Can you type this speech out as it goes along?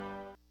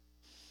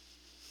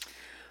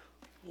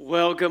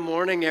Well, good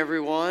morning,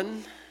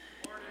 everyone.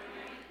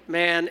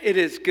 Man, it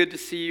is good to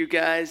see you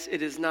guys.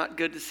 It is not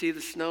good to see the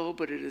snow,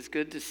 but it is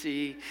good to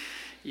see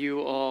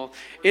you all.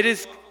 It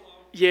is,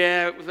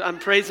 yeah, I'm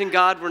praising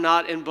God we're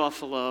not in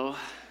Buffalo.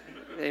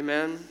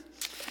 Amen.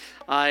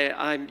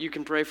 You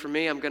can pray for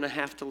me. I'm going to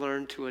have to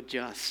learn to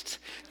adjust.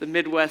 The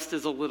Midwest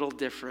is a little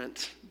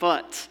different,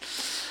 but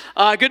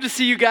good to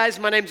see you guys.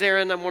 My name's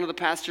Aaron. I'm one of the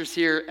pastors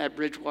here at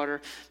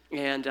Bridgewater.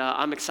 And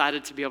I'm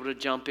excited to be able to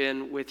jump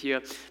in with you.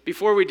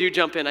 Before we do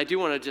jump in, I do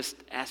want to just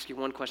ask you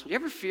one question. Do you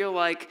ever feel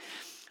like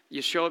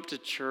you show up to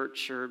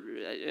church, or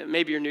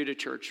maybe you're new to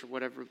church or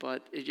whatever,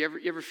 but you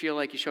ever feel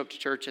like you show up to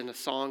church and a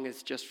song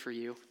is just for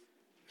you?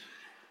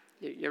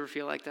 You ever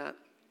feel like that?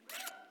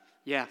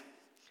 Yeah.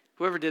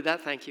 Whoever did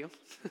that, thank you.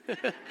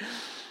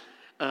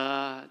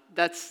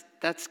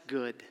 That's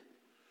good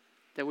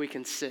that we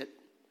can sit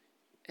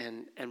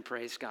and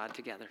praise God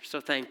together. So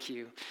thank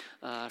you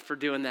for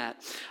doing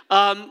that.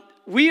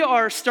 We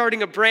are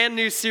starting a brand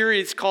new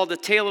series called A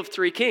Tale of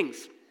Three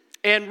Kings.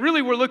 And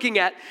really we're looking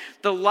at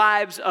the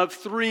lives of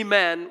three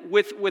men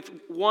with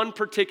one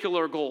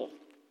particular goal.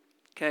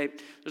 Okay,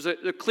 there's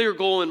a clear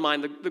goal in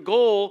mind. The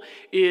goal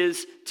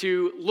is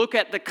to look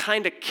at the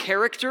kind of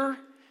character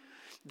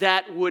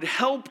that would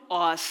help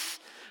us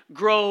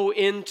grow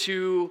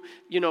into,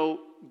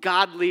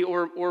 godly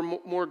or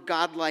more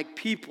godlike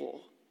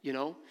people,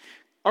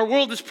 Our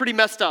world is pretty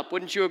messed up,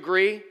 wouldn't you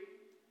agree?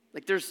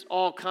 Like there's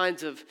all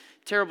kinds of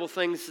terrible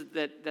things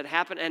that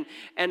happen.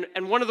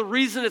 And one of the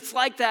reasons it's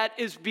like that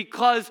is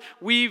because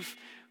we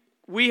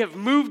have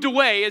moved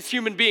away as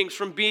human beings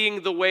from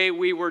being the way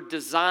we were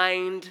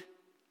designed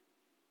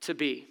to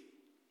be.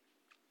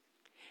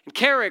 And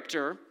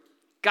character,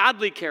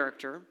 godly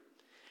character,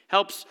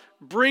 helps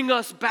bring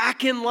us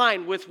back in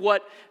line with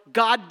what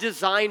God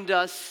designed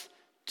us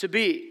to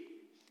be.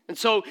 And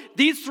so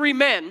these three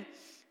men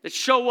that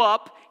show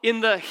up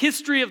in the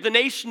history of the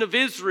nation of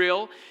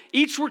Israel,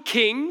 each were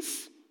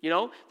kings.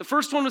 The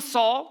first one was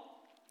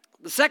Saul.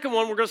 The second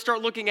one we're going to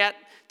start looking at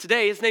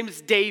today, his name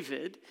is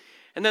David.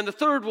 And then the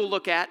third we'll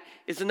look at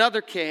is another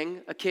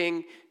king, a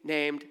king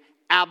named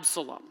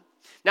Absalom.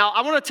 Now,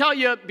 I want to tell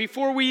you,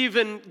 before we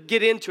even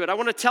get into it, I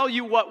want to tell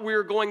you what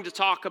we're going to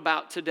talk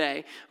about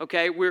today,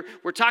 okay?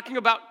 We're talking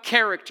about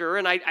character,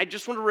 and I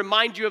just want to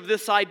remind you of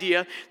this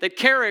idea that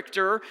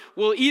character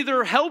will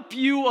either help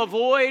you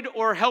avoid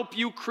or help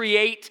you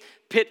create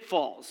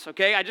pitfalls,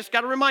 okay? I just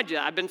got to remind you,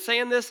 I've been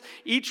saying this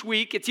each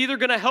week. It's either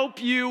going to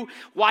help you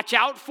watch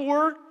out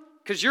for,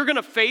 because you're going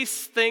to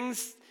face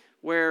things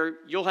where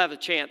you'll have a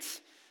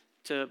chance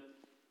to,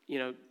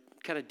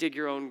 kind of dig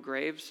your own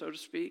grave, so to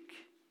speak.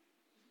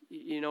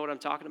 You know what I'm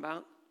talking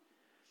about?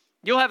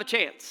 You'll have a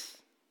chance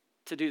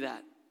to do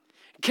that.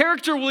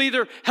 Character will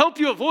either help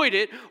you avoid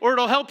it or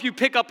it'll help you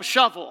pick up a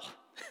shovel.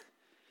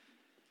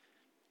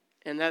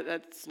 And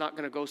that's not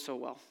going to go so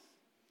well.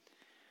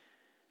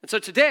 And so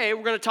today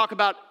we're going to talk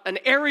about an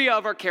area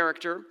of our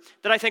character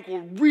that I think will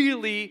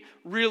really,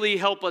 really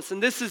help us.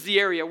 And this is the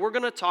area. We're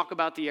going to talk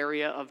about the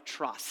area of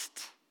trust.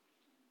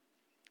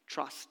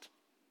 Trust.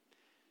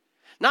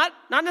 Not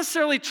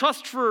necessarily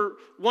trust for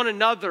one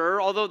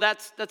another, although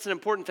that's an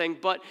important thing,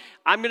 but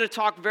I'm going to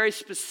talk very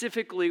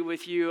specifically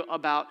with you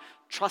about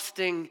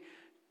trusting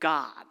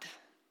God.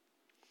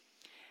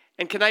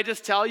 And can I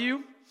just tell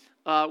you,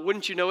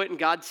 wouldn't you know it, in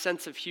God's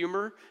sense of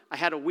humor, I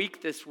had a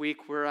week this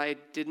week where I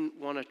didn't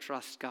want to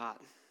trust God.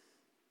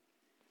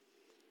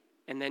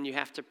 And then you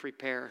have to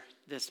prepare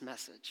this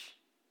message.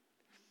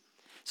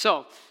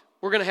 So,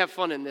 we're going to have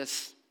fun in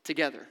this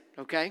together,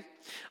 okay?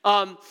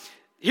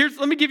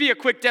 Let me give you a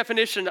quick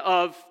definition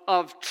of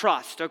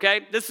trust,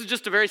 okay? This is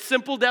just a very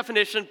simple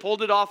definition,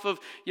 pulled it off of,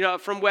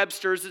 from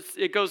Webster's.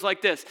 It goes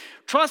like this.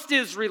 Trust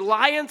is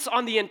reliance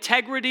on the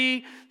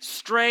integrity,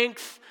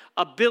 strength,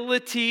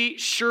 ability,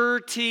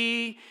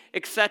 surety,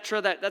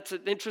 etc. That's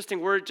an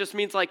interesting word. It just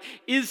means like,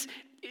 is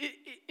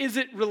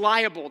it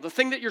reliable? The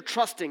thing that you're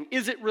trusting,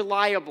 is it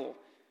reliable?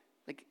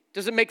 Like,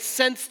 does it make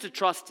sense to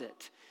trust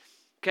it?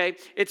 Okay,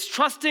 it's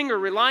trusting or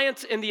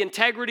reliance in the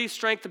integrity,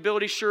 strength,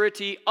 ability,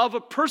 surety of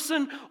a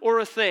person or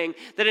a thing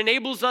that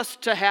enables us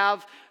to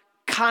have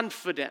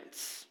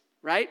confidence,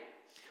 right?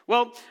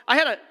 Well, I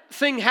had a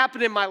thing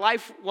happen in my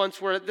life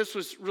once where this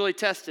was really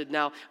tested.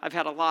 Now, I've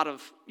had a lot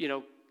of,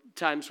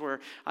 times where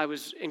I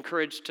was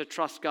encouraged to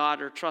trust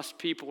God or trust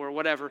people or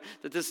whatever,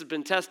 that this has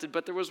been tested,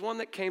 but there was one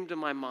that came to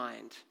my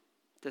mind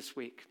this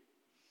week.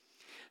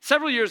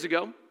 Several years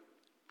ago,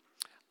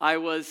 I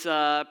was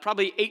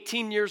probably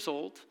 18 years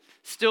old.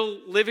 Still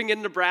living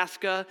in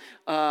Nebraska,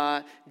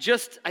 I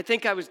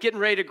think I was getting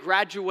ready to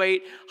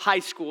graduate high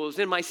school. It was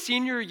in my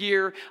senior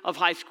year of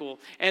high school.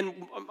 And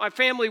my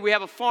family, we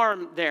have a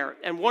farm there.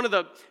 And one of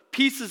the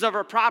pieces of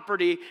our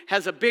property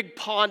has a big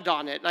pond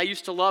on it. And I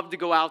used to love to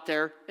go out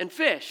there and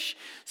fish.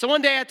 So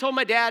one day I told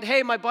my dad,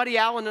 hey, my buddy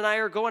Alan and I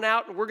are going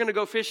out and we're going to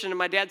go fishing. And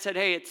my dad said,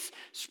 hey, it's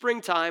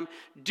springtime.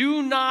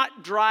 Do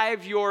not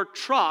drive your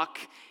truck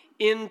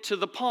into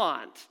the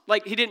pond.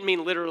 Like, he didn't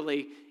mean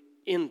literally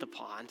in the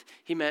pond.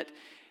 He meant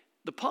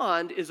the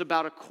pond is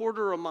about a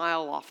quarter of a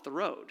mile off the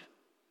road.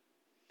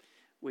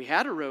 We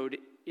had a road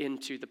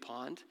into the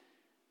pond,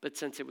 but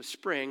since it was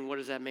spring, what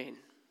does that mean?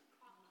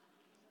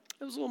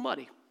 It was a little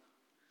muddy.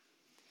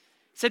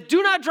 He said,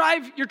 do not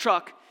drive your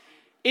truck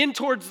in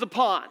towards the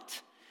pond.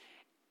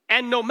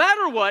 And no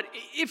matter what,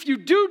 if you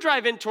do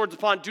drive in towards the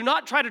pond, do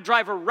not try to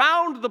drive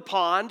around the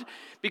pond,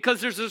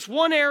 because there's this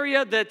one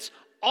area that's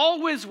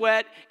always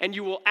wet and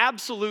you will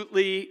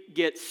absolutely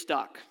get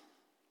stuck.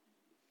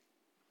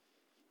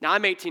 Now,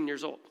 I'm 18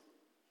 years old.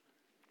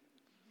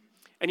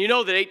 And you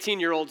know that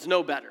 18-year-olds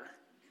know better,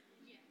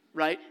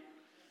 right?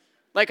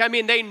 Like, I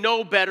mean, they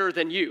know better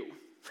than you.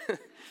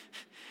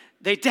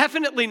 They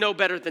definitely know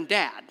better than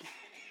Dad.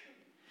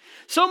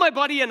 So my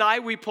buddy and I,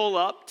 we pull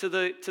up to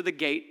the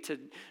gate to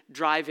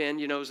drive in.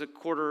 You know, it was a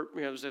quarter,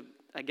 you know, it was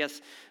I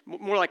guess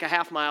more like a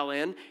half mile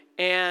in.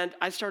 And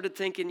I started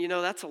thinking, you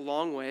know, that's a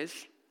long ways.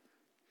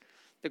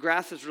 The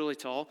grass is really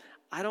tall.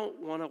 I don't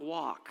want to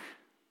walk.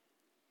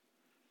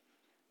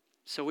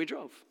 So we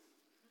drove,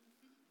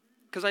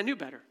 because I knew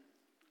better.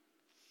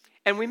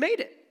 And we made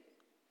it,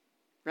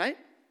 right?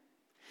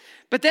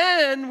 But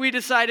then we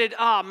decided,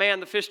 oh man,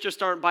 the fish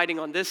just aren't biting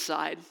on this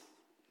side.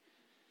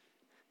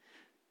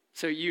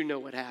 So you know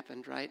what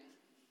happened, right?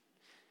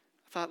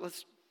 I thought,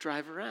 let's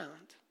drive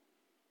around.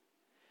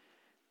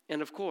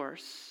 And of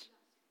course,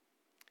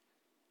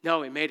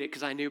 no, we made it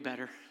because I knew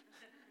better.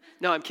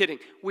 No, I'm kidding.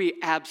 We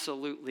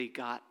absolutely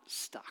got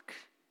stuck.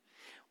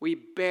 We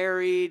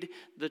buried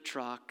the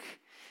truck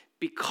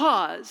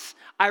because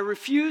I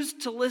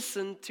refused to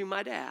listen to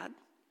my dad.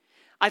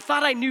 I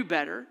thought I knew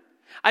better.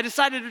 I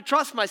decided to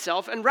trust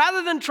myself, and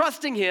rather than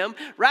trusting him,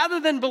 rather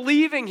than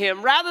believing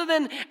him, rather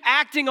than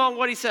acting on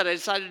what he said, I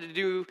decided to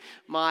do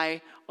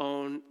my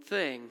own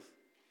thing.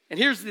 And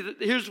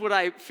here's what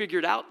I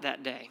figured out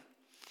that day.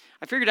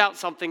 I figured out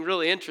something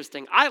really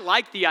interesting. I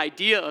like the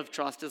idea of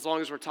trust as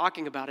long as we're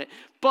talking about it,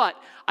 but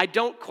I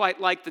don't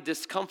quite like the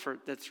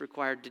discomfort that's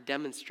required to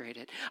demonstrate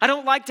it. I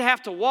don't like to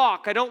have to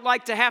walk. I don't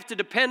like to have to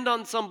depend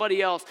on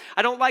somebody else.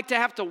 I don't like to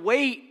have to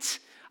wait.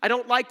 I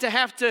don't like to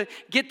have to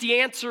get the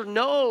answer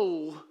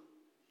no.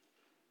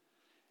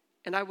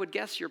 And I would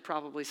guess you're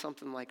probably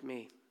something like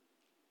me.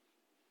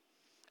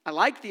 I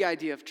like the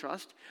idea of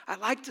trust. I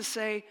like to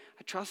say,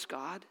 I trust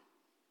God.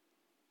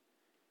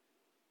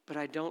 But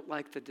I don't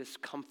like the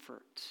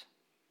discomfort.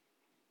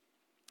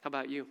 How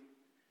about you?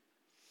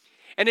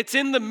 And it's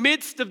in the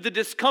midst of the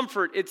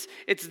discomfort, it's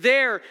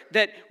there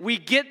that we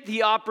get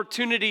the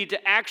opportunity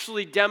to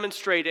actually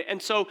demonstrate it.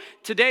 And so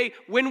today,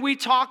 when we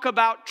talk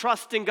about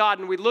trusting God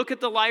and we look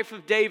at the life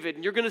of David,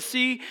 and you're going to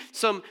see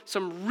some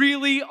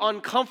really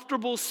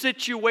uncomfortable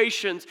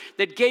situations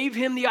that gave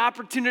him the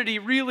opportunity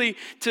really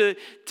to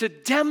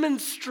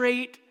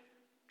demonstrate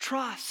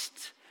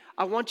trust.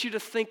 I want you to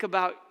think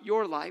about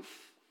your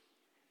life,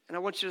 and I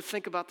want you to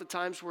think about the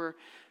times where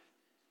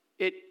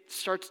it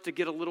starts to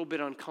get a little bit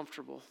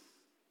uncomfortable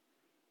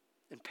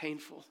and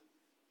painful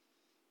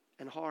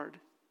and hard.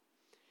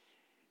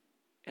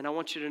 And I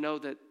want you to know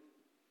that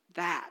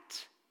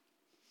that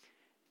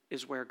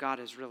is where God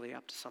is really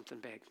up to something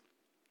big.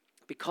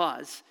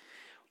 Because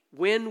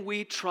when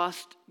we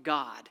trust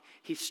God,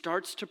 he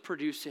starts to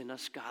produce in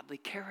us godly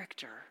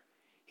character.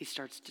 He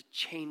starts to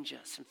change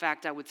us. In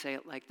fact, I would say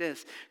it like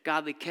this: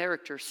 godly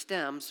character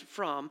stems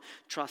from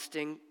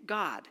trusting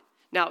God.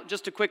 Now,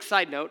 just a quick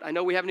side note. I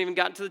know we haven't even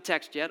gotten to the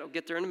text yet. I'll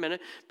get there in a minute.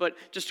 But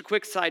just a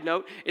quick side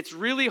note. It's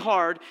really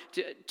hard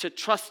to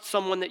trust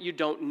someone that you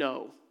don't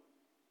know.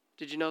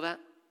 Did you know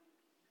that?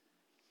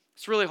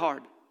 It's really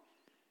hard.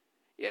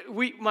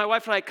 My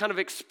wife and I kind of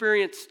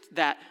experienced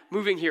that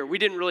moving here. We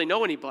didn't really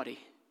know anybody.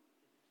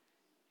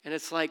 And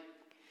it's like,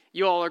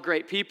 you all are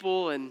great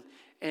people,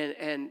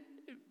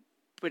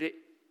 but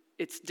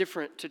it's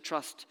different to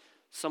trust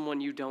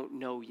someone you don't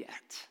know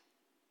yet.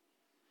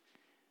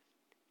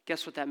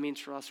 Guess what that means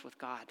for us with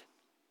God?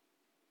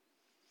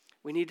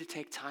 We need to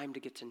take time to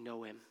get to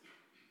know him.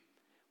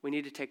 We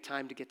need to take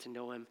time to get to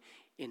know him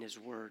in his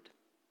word.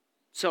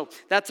 So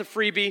that's a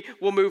freebie.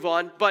 We'll move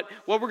on. But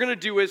what we're going to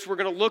do is we're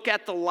going to look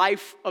at the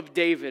life of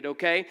David,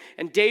 okay?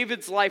 And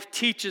David's life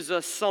teaches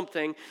us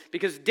something,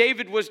 because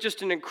David was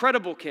just an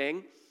incredible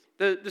king.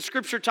 The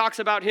scripture talks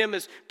about him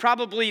as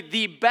probably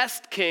the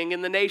best king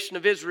in the nation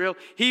of Israel.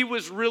 He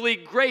was really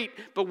great.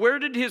 But where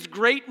did his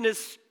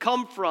greatness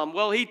come from?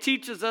 Well, he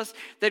teaches us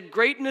that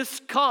greatness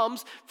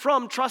comes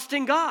from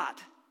trusting God.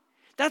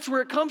 That's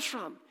where it comes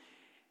from.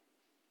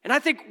 And I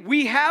think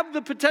we have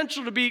the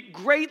potential to be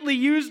greatly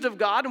used of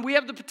God, and we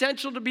have the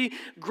potential to be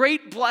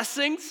great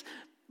blessings,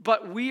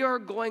 but we are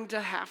going to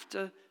have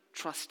to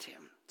trust him.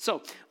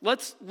 So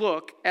let's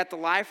look at the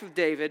life of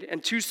David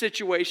and two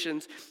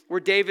situations where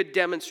David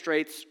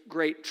demonstrates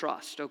great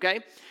trust,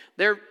 okay?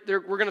 We're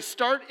going to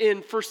start in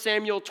 1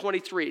 Samuel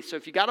 23. So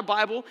if you got a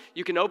Bible,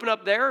 you can open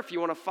up there. If you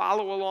want to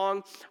follow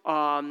along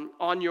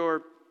on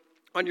your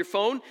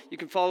phone, you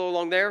can follow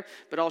along there.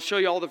 But I'll show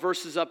you all the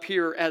verses up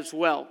here as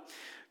well.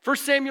 1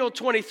 Samuel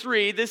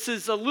 23, this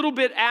is a little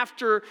bit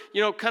after,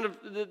 kind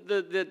of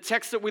the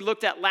text that we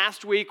looked at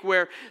last week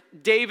where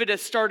David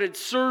has started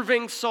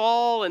serving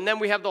Saul, and then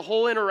we have the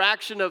whole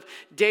interaction of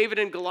David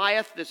and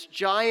Goliath, this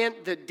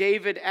giant that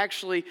David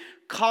actually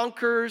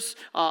conquers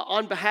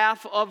on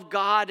behalf of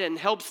God and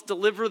helps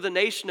deliver the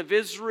nation of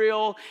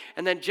Israel.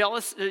 And then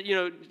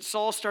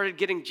Saul started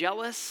getting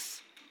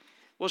jealous.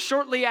 Well,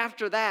 shortly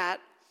after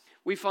that,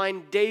 we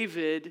find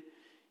David,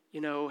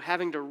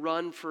 having to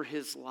run for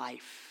his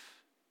life.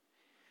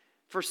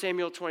 1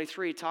 Samuel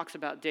 23 talks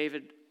about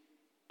David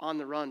on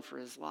the run for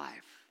his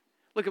life.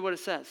 Look at what it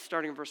says,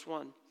 starting in verse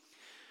 1.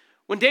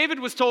 When David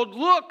was told,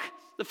 look,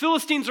 the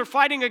Philistines are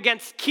fighting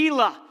against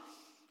Keilah,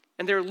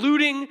 and they're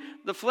looting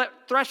the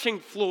threshing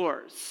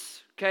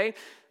floors, okay?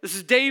 This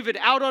is David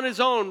out on his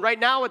own. Right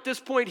now, at this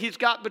point, he's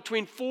got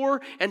between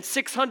 400 and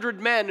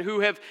 600 men who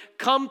have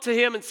come to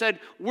him and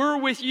said, we're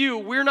with you.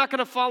 We're not going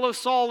to follow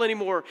Saul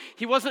anymore.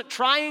 He wasn't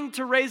trying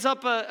to raise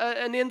up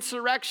an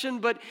insurrection,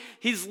 but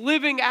he's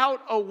living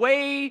out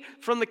away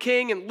from the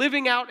king and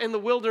living out in the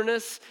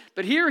wilderness.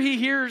 But here he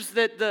hears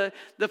that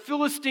the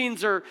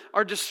Philistines are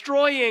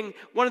destroying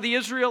one of the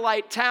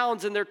Israelite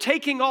towns, and they're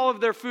taking all of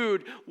their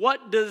food.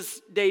 What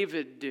does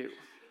David do?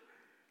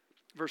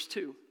 Verse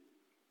 2.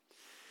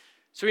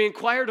 So he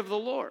inquired of the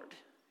Lord.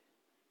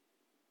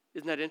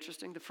 Isn't that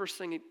interesting? The first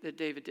thing that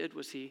David did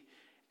was he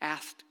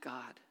asked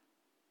God,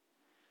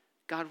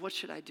 God, what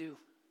should I do?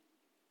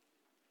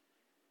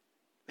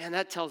 Man,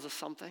 that tells us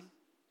something.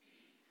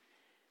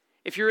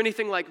 If you're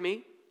anything like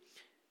me,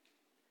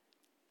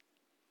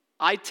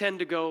 I tend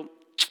to go,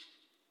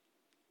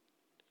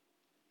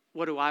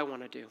 what do I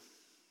want to do?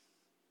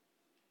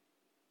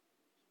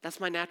 That's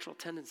my natural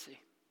tendency.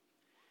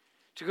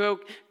 To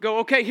go,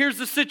 okay, here's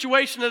the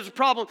situation, there's a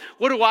problem.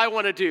 What do I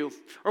want to do?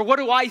 Or what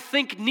do I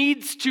think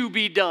needs to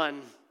be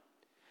done?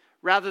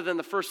 Rather than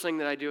the first thing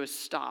that I do is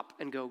stop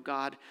and go,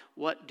 God,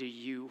 what do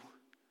you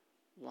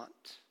want?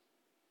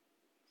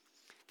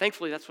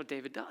 Thankfully, that's what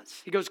David does.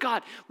 He goes,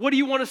 God, what do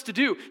you want us to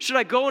do? Should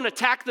I go and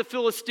attack the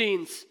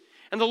Philistines?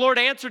 And the Lord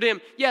answered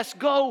him, yes,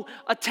 go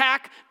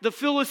attack the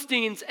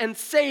Philistines and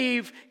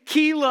save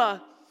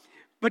Keilah.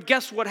 But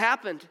guess what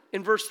happened?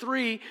 In verse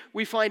 3,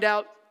 we find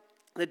out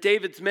that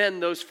David's men,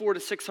 those 400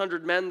 to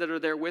 600 men that are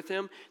there with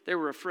him, they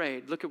were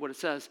afraid. Look at what it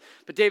says.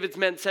 But David's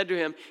men said to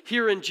him,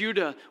 here in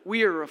Judah,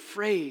 we are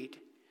afraid.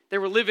 They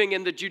were living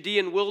in the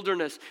Judean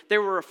wilderness. They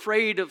were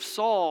afraid of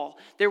Saul.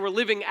 They were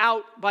living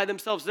out by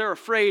themselves. They're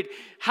afraid.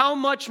 How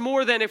much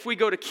more then if we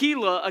go to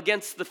Keilah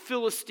against the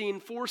Philistine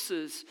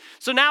forces?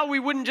 So now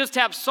we wouldn't just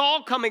have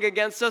Saul coming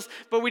against us,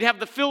 but we'd have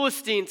the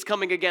Philistines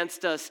coming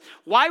against us.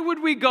 Why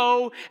would we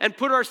go and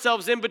put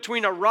ourselves in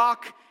between a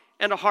rock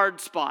and a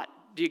hard spot?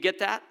 Do you get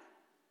that?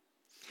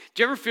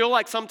 Do you ever feel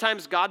like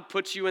sometimes God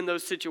puts you in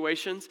those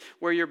situations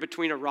where you're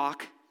between a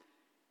rock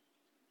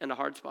and a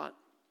hard spot?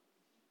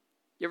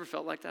 You ever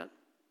felt like that?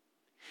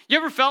 You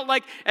ever felt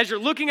like as you're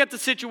looking at the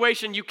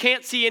situation, you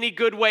can't see any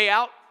good way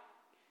out?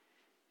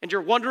 And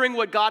you're wondering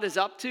what God is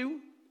up to?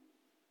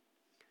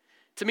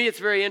 To me, it's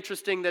very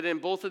interesting that in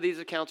both of these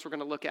accounts we're going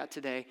to look at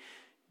today,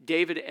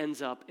 David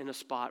ends up in a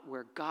spot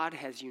where God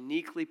has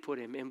uniquely put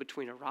him in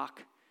between a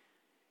rock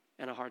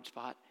and a hard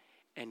spot,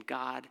 and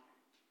God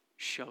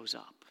shows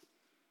up.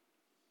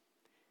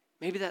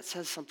 Maybe that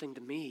says something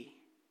to me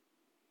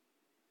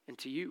and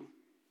to you.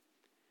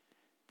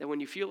 That when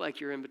you feel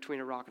like you're in between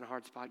a rock and a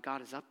hard spot,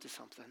 God is up to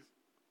something.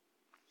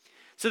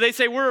 So they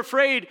say, we're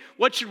afraid.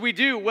 What should we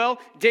do? Well,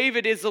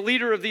 David is the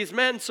leader of these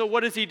men, so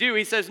what does he do?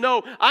 He says,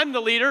 no, I'm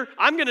the leader.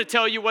 I'm going to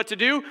tell you what to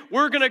do.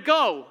 We're going to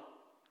go.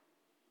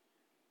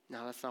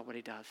 No, that's not what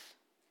he does.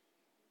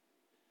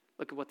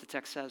 Look at what the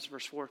text says,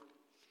 verse 4.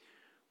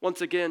 Once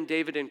again,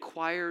 David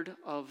inquired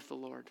of the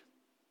Lord.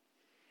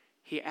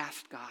 He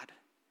asked God,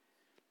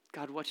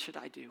 God, what should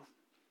I do?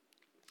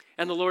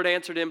 And the Lord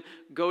answered him,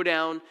 go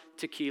down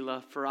to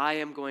Keilah, for I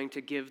am going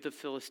to give the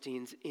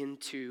Philistines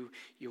into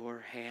your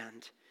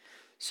hand.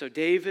 So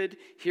David,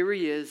 here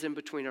he is in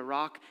between a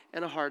rock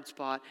and a hard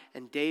spot,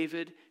 and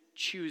David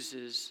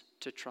chooses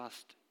to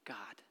trust God.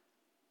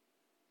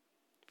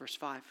 Verse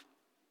 5.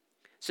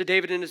 So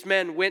David and his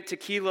men went to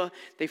Keilah.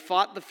 They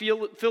fought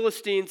the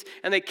Philistines,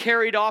 and they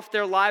carried off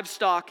their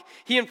livestock.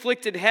 He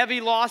inflicted heavy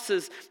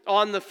losses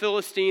on the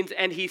Philistines,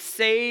 and he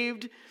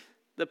saved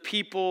the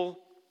people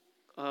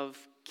of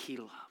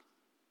Keilah.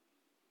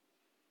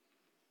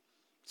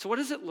 So what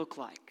does it look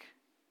like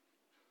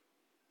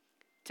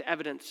to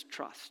evidence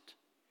trust?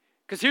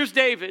 Because here's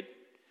David,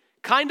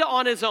 kind of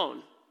on his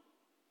own,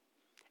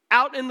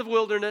 out in the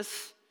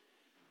wilderness,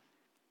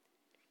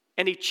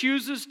 and he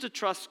chooses to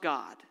trust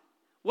God.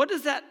 What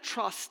does that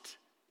trust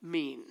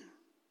mean?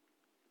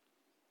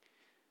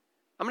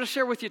 I'm going to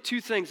share with you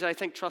two things that I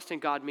think trusting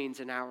God means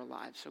in our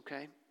lives,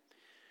 okay?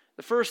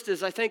 The first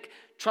is I think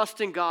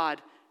trusting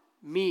God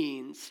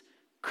means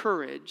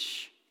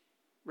courage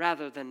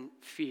rather than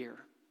fear.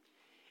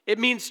 It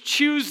means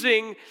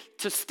choosing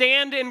to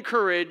stand in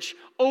courage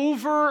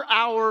over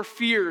our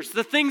fears,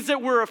 the things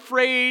that we're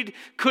afraid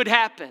could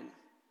happen.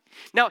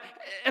 Now,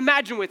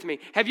 imagine with me,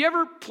 have you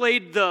ever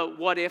played the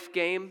what if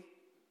game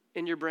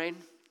in your brain?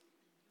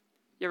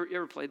 You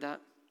ever played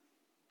that?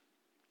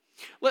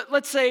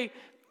 Let's say,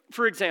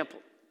 for example,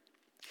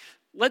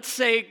 let's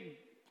say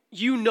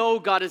you know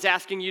God is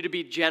asking you to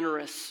be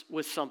generous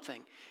with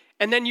something.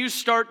 And then you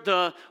start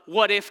the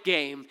what if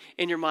game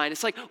in your mind.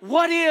 It's like,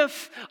 what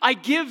if I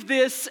give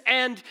this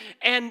and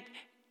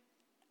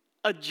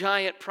a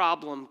giant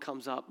problem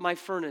comes up? My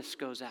furnace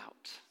goes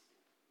out.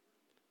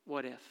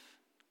 What if?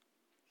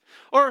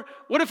 Or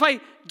what if I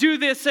do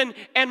this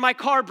and my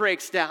car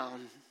breaks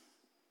down?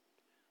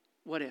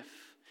 What if?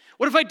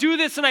 What if I do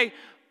this and I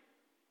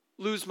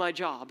lose my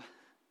job?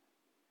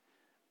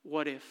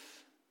 What if?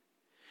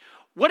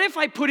 What if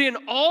I put in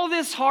all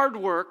this hard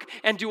work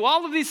and do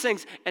all of these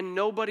things and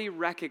nobody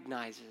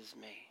recognizes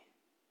me?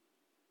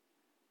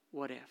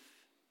 What if?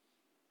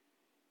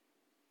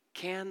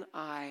 Can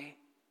I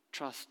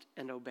trust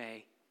and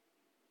obey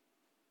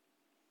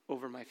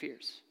over my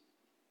fears?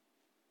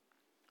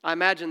 I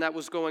imagine that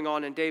was going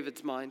on in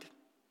David's mind.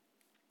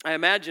 I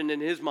imagine in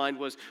his mind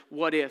was,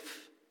 what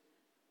if?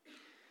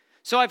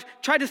 So I've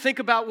tried to think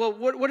about, well,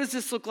 what does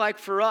this look like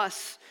for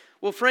us?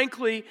 Well,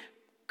 frankly,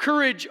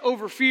 courage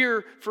over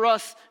fear for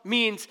us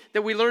means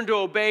that we learn to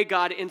obey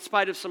God in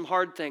spite of some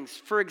hard things.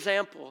 For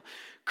example,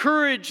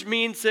 courage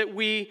means that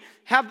we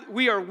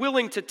are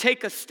willing to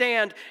take a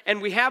stand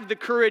and we have the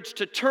courage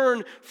to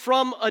turn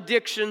from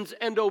addictions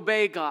and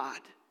obey God.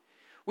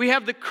 We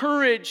have the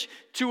courage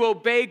to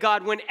obey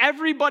God when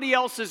everybody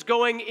else is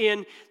going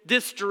in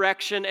this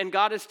direction and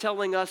God is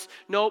telling us,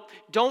 nope,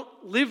 don't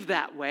live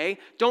that way.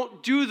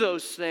 Don't do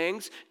those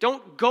things.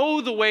 Don't go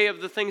the way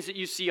of the things that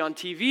you see on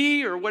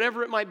TV or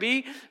whatever it might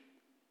be.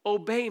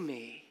 Obey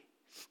me.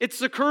 It's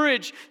the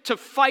courage to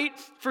fight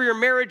for your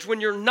marriage when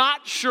you're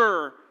not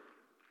sure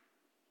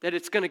that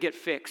it's going to get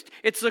fixed.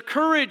 It's the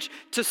courage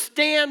to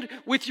stand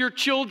with your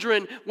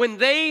children when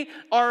they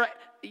are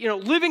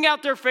living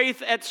out their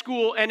faith at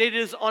school and it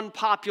is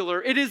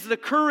unpopular. It is the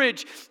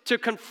courage to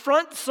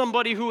confront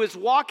somebody who is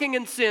walking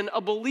in sin, a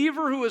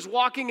believer who is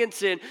walking in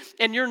sin,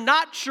 and you're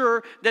not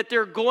sure that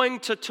they're going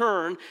to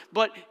turn,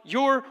 but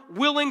you're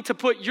willing to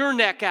put your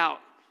neck out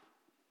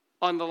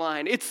on the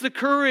line. It's the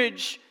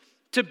courage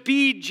to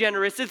be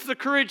generous. It's the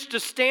courage to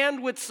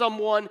stand with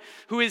someone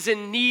who is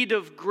in need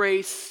of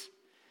grace.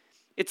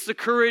 It's the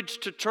courage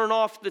to turn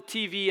off the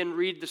TV and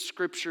read the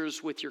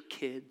scriptures with your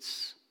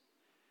kids.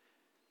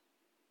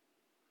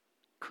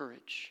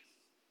 Courage.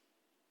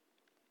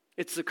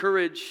 It's the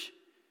courage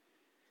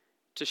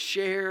to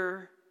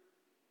share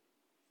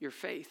your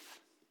faith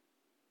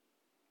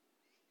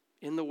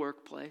in the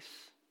workplace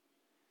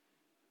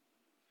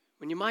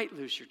when you might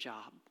lose your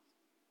job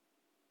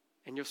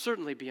and you'll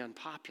certainly be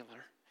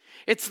unpopular.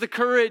 It's the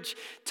courage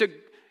to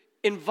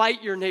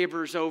invite your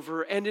neighbors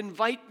over and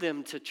invite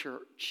them to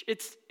church.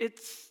 It's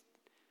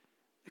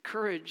the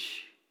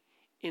courage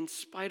in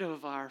spite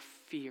of our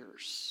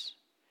fears.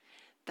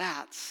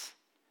 That's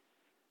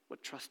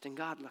what trusting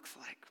God looks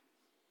like.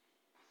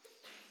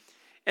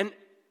 And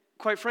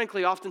quite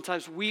frankly,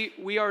 oftentimes we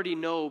already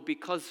know,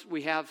 because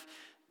we have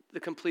the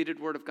completed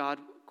Word of God,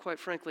 quite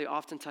frankly,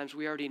 oftentimes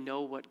we already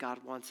know what God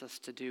wants us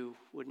to do,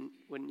 wouldn't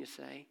you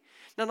say?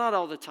 Now, not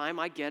all the time,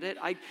 I get it.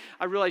 I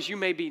realize you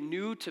may be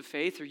new to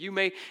faith, or you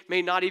may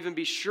not even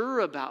be sure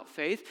about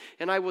faith,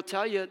 and I will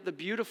tell you, the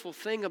beautiful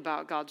thing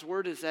about God's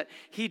Word is that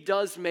He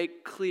does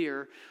make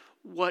clear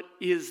what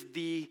is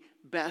the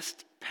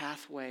best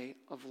pathway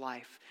of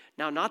life.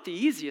 Now, not the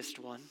easiest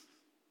one,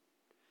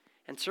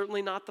 and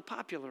certainly not the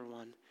popular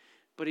one,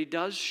 but He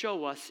does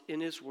show us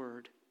in His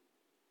Word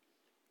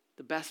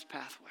the best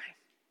pathway.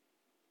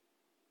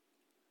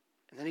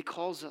 And then He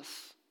calls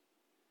us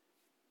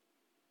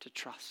to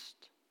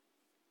trust.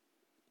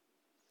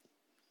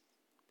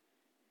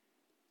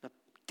 Now,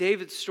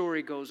 David's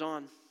story goes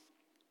on,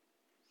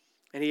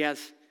 and he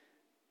has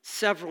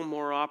several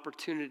more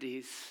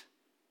opportunities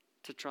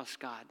to trust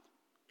God.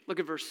 Look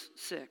at verse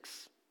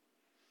 6.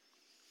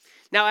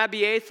 Now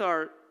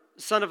Abiathar,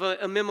 son of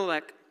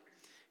Ahimelech,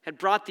 had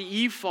brought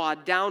the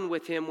ephod down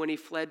with him when he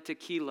fled to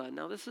Keilah.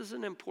 Now this is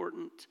an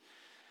important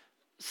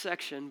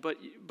section, but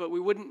we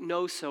wouldn't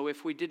know so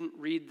if we didn't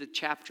read the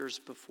chapters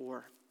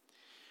before.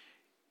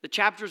 The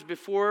chapters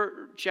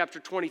before chapter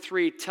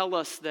 23 tell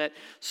us that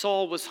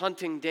Saul was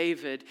hunting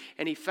David,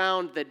 and he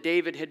found that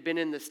David had been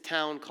in this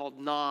town called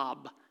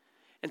Nob.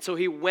 And so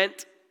he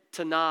went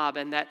to Nob,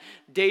 and that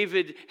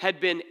David had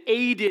been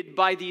aided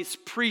by these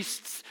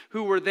priests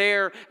who were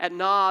there at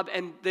Nob,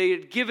 and they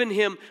had given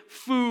him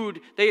food.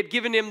 They had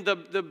given him the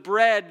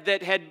bread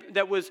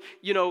that was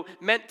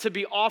meant to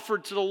be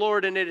offered to the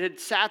Lord, and it had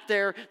sat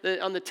there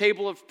on the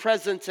table of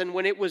presence. And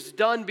when it was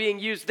done being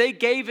used, they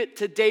gave it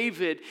to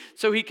David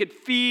so he could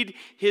feed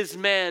his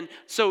men.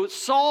 So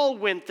Saul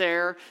went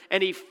there,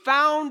 and he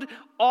found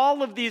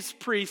all of these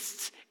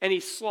priests, and he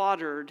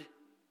slaughtered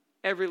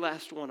every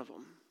last one of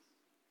them.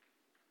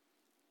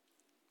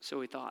 So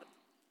he thought.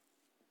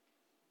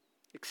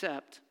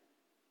 Except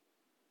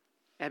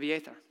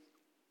Abiathar,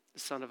 the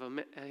son of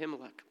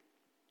Ahimelech.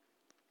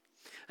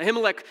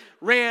 Ahimelech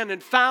ran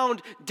and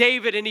found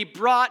David, and he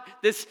brought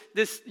this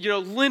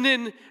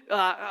linen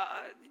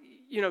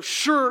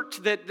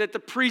shirt that the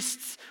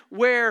priests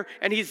wear,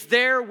 and he's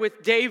there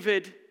with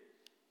David.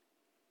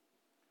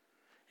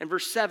 And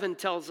verse 7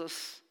 tells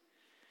us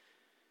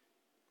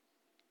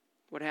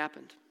what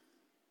happened.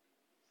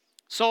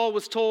 Saul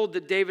was told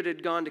that David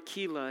had gone to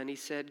Keilah, and he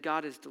said,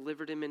 God has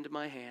delivered him into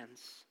my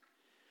hands.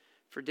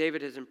 For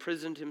David has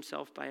imprisoned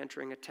himself by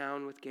entering a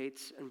town with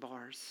gates and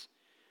bars.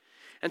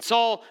 And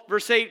Saul,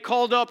 verse 8,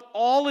 called up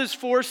all his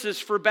forces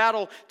for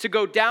battle to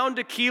go down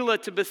to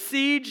Keilah to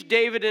besiege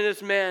David and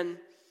his men.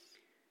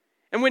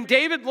 And when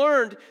David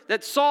learned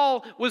that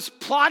Saul was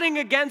plotting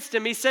against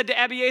him, he said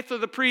to Abiathar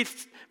the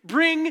priest,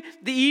 bring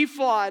the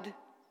ephod.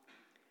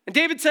 And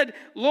David said,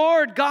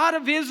 Lord, God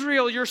of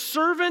Israel, your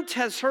servant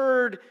has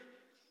heard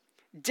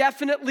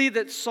definitely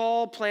that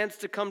Saul plans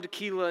to come to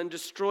Keilah and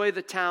destroy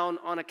the town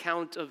on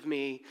account of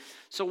me.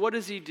 So what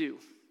does he do?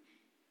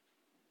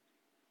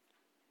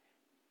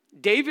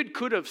 David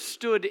could have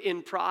stood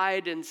in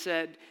pride and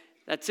said,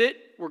 that's it,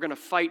 we're going to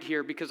fight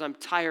here because I'm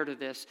tired of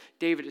this.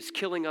 David is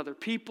killing other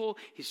people.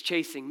 He's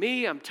chasing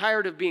me. I'm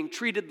tired of being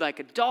treated like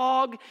a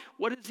dog.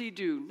 What does he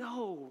do?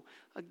 No.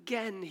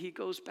 Again, he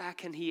goes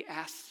back and he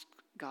asks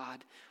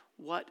God,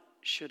 what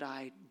should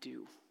I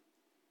do?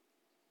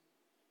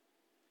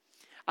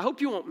 I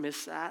hope you won't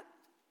miss that.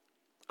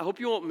 I hope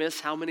you won't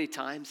miss how many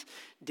times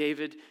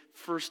David,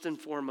 first and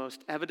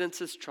foremost,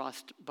 evidences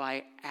trust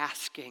by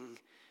asking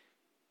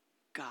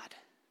God.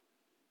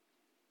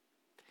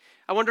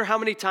 I wonder how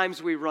many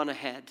times we run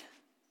ahead.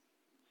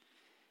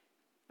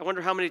 I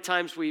wonder how many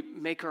times we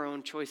make our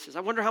own choices.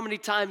 I wonder how many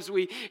times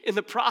we, in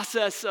the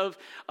process of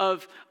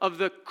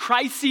the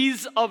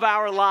crises of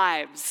our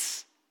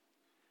lives,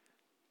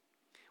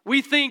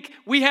 we think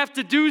we have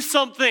to do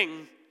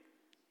something.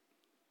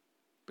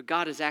 But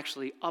God is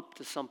actually up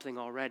to something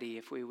already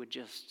if we would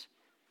just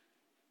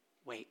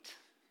wait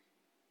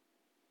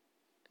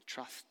and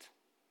trust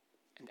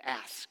and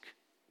ask.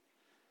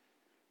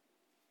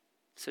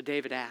 So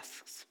David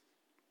asks.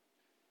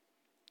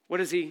 What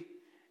does he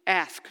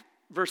ask?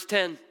 Verse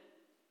 10.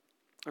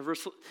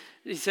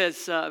 He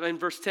says in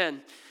verse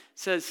 10,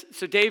 says,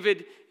 so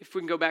David, if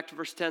we can go back to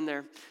verse 10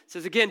 there,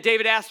 says again,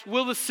 David asked,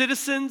 will the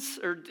citizens,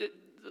 or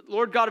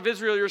Lord God of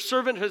Israel, your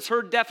servant has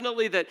heard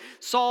definitely that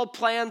Saul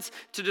plans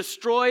to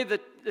destroy the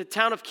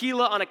town of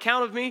Keilah on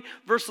account of me.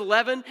 Verse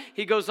 11,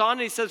 he goes on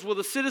and he says, will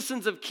the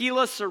citizens of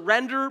Keilah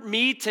surrender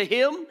me to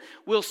him?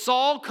 Will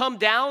Saul come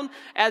down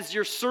as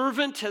your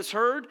servant has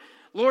heard?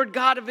 Lord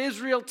God of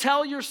Israel,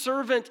 tell your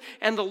servant.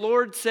 And the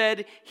Lord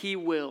said, he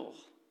will.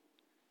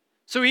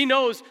 So he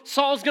knows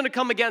Saul's going to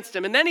come against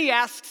him. And then he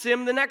asks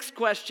him the next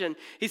question.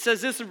 He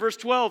says this in verse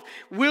 12,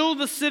 will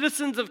the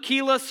citizens of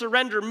Keilah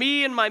surrender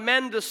me and my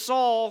men to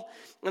Saul?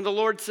 And the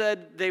Lord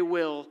said, they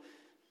will.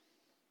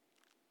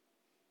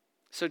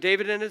 So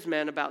David and his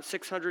men, about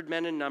 600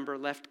 men in number,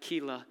 left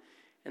Keilah,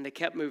 and they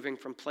kept moving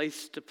from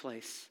place to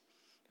place.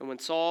 And when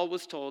Saul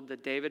was told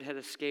that David had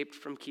escaped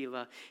from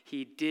Keilah,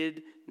 he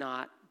did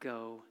not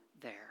go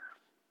there.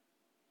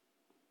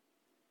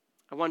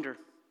 I wonder,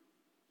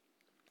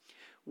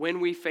 when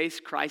we face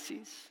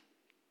crises,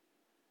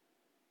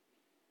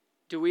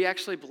 do we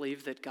actually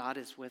believe that God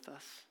is with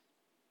us?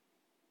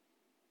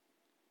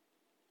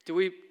 Do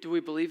we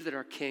believe that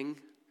our King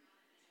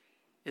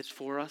is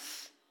for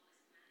us?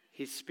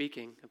 He's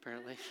speaking,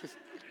 apparently.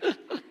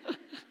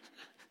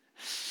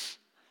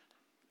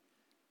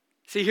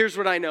 See, here's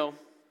what I know.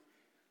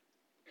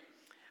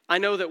 I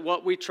know that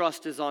what we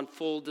trust is on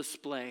full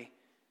display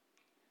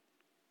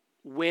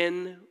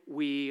when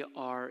we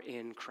are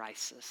in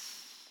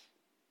crisis.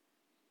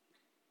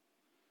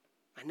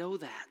 I know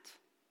that.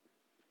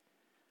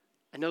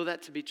 I know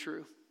that to be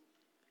true.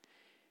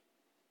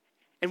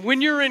 And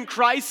when you're in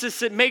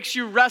crisis, it makes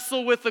you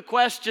wrestle with the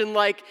question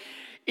like,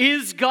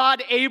 is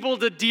God able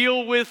to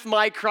deal with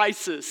my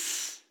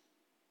crisis?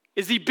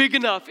 Is he big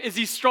enough? Is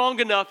he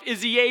strong enough?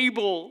 Is he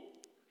able?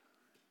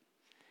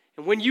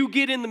 And when you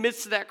get in the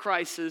midst of that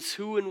crisis,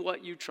 who and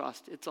what you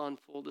trust, it's on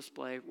full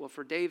display. Well,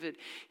 for David,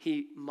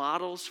 he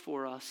models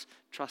for us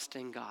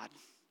trusting God.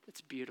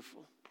 It's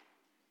beautiful.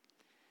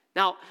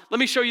 Now, let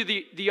me show you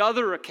the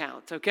other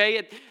account,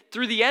 okay?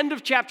 Through the end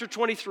of chapter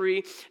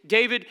 23,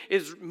 David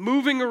is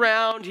moving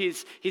around.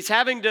 He's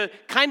having to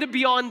kind of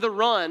be on the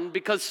run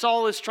because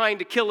Saul is trying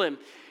to kill him.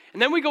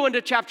 And then we go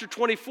into chapter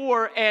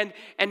 24, and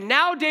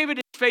now David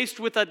is faced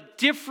with a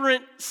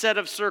different set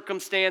of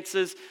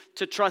circumstances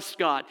to trust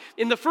God.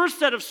 In the first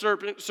set of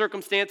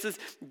circumstances,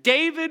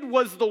 David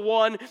was the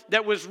one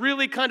that was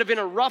really kind of in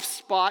a rough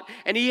spot,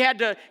 and he had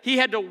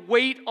to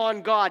wait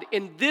on God.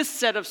 In this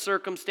set of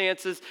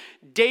circumstances,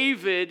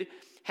 David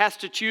has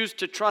to choose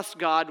to trust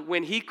God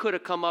when he could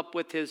have come up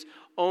with his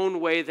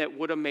own way that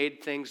would have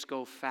made things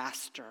go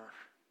faster.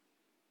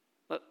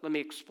 Let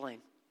me explain.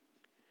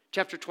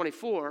 Chapter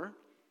 24,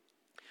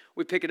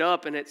 we pick it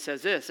up and it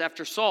says this.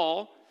 After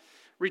Saul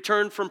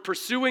returned from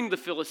pursuing the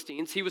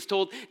Philistines, he was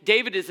told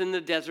David is in the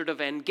desert of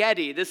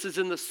En-Gedi. This is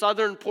in the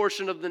southern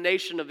portion of the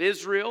nation of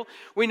Israel.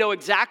 We know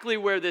exactly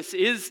where this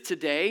is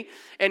today.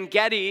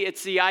 En-Gedi,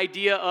 it's the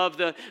idea of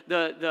the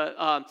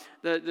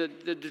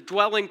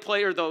dwelling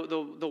place, or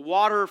the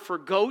water for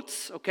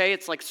goats. Okay,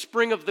 it's like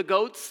spring of the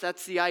goats.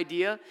 That's the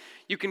idea.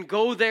 You can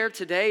go there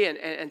today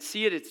and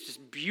see it. It's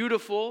just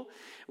beautiful.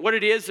 What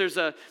it is, there's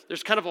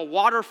kind of a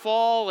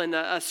waterfall and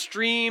a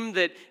stream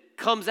that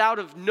comes out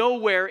of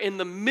nowhere in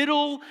the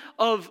middle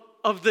of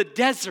the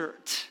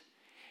desert.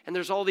 And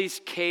there's all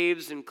these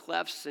caves and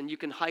clefts, and you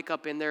can hike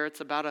up in there.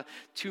 It's about a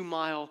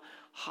 2-mile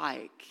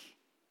hike.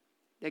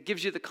 That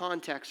gives you the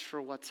context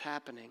for what's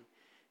happening.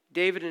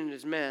 David and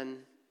his men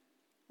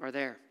are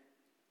there.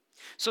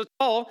 So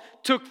Saul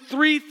took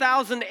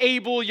 3,000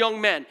 able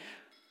young men.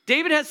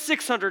 David has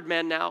 600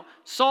 men now.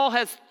 Saul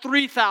has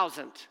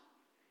 3,000.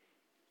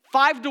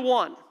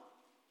 5-1.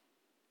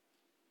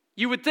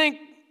 You would think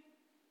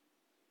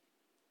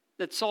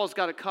that Saul's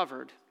got it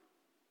covered.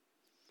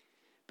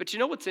 But you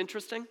know what's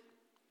interesting?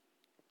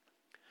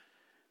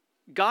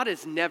 God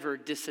is never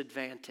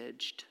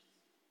disadvantaged.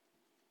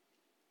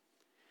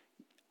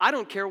 I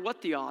don't care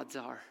what the odds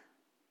are.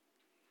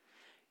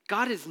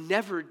 God is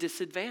never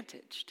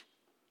disadvantaged.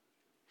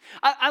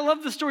 I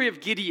love the story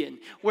of Gideon,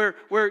 where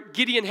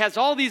Gideon has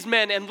all these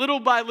men, and little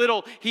by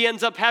little, he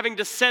ends up having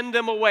to send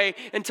them away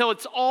until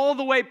it's all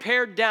the way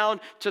pared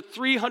down to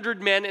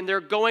 300 men, and they're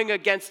going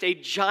against a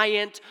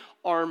giant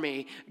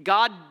army.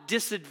 God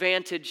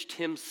disadvantaged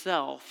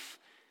himself,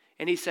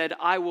 and he said,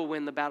 I will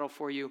win the battle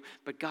for you,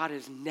 but God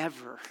is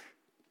never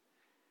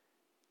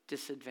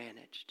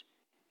disadvantaged.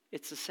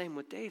 It's the same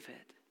with David.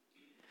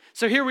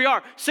 So here we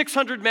are,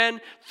 600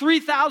 men,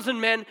 3,000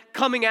 men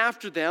coming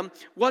after them.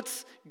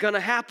 What's going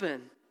to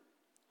happen?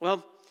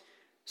 Well,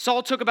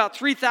 Saul took about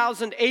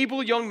 3,000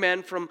 able young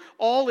men from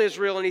all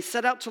Israel, and he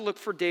set out to look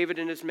for David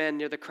and his men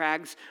near the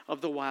crags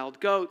of the wild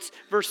goats.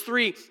 Verse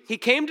 3, he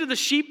came to the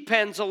sheep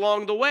pens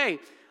along the way.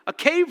 A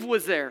cave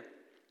was there,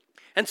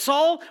 and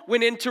Saul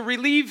went in to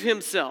relieve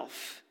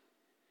himself.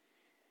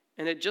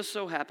 And it just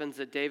so happens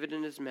that David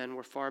and his men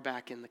were far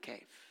back in the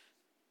cave.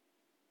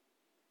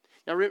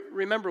 Now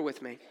remember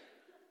with me,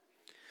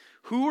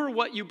 who or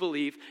what you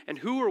believe and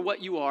who or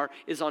what you are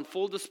is on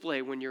full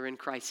display when you're in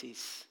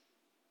crises.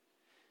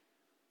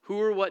 Who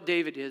or what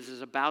David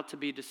is about to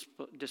be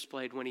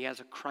displayed when he has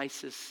a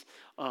crisis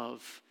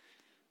of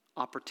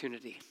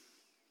opportunity.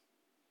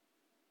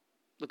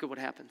 Look at what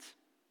happens.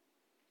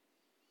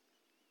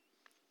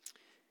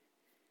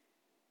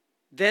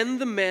 Then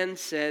the men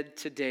said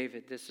to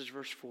David, this is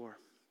verse 4,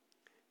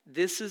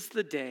 this is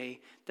the day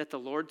that the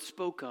Lord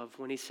spoke of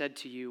when he said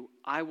to you,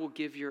 I will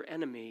give your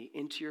enemy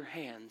into your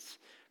hands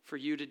for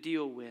you to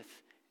deal with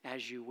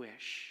as you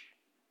wish.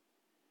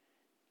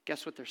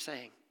 Guess what they're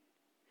saying?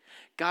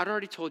 God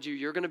already told you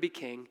you're going to be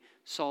king.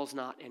 Saul's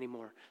not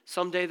anymore.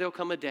 Someday there'll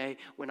come a day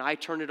when I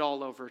turn it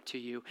all over to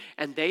you.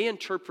 And they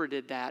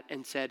interpreted that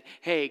and said,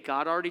 hey,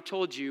 God already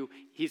told you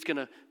he's going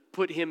to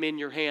put him in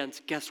your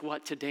hands. Guess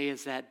what? Today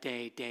is that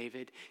day,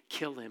 David.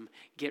 Kill him.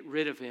 Get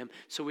rid of him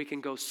so we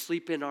can go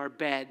sleep in our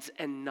beds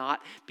and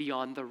not be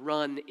on the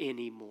run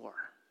anymore.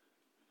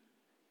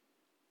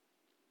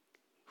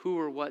 Who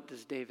or what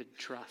does David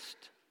trust?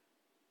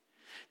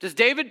 Does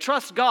David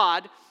trust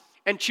God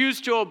and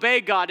choose to obey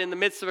God in the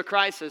midst of a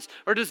crisis?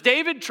 Or does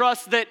David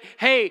trust that,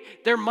 hey,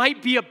 there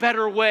might be a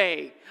better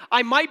way?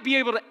 I might be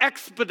able to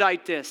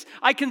expedite this.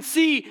 I can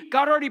see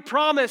God already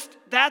promised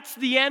that's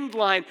the end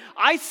line.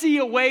 I see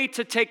a way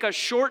to take a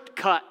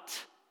shortcut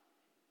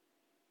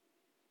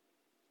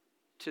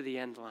to the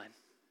end line.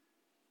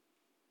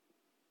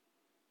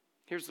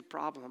 Here's the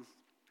problem.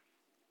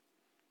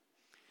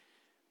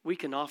 We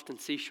can often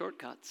see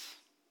shortcuts.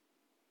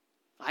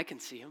 I can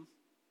see them.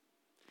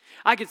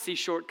 I could see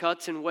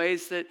shortcuts in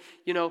ways that,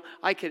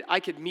 I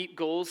could meet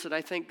goals that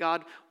I think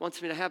God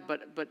wants me to have,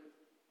 but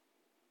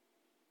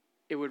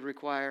it would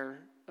require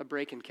a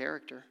break in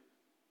character.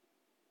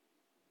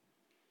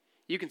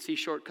 You can see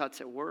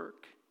shortcuts at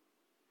work,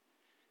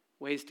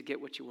 ways to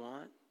get what you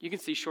want. You can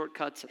see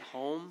shortcuts at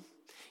home.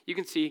 You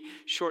can see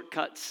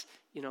shortcuts,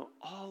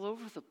 all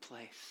over the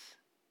place.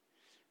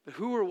 But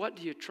who or what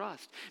do you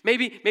trust?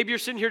 Maybe you're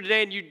sitting here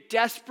today and you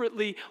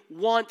desperately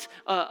want,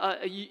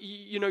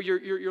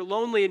 you're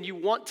lonely and you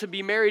want to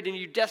be married and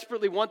you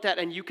desperately want that,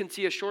 and you can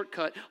see a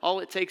shortcut.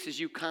 All it takes is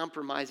you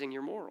compromising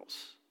your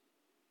morals.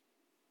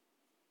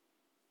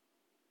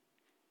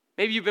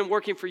 Maybe you've been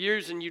working for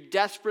years and you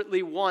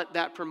desperately want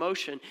that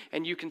promotion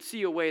and you can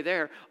see a way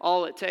there.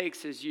 All it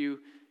takes is you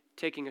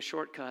taking a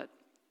shortcut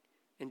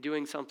and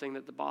doing something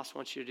that the boss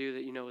wants you to do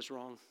that you know is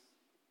wrong.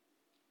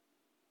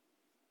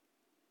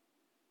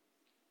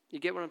 You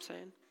get what I'm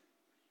saying?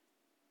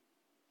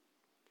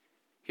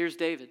 Here's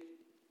David.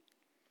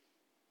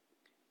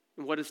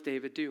 And what does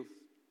David do?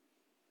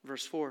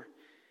 Verse 4.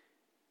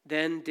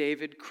 Then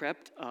David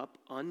crept up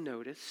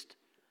unnoticed,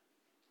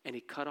 and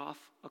he cut off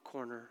a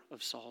corner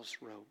of Saul's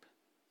robe.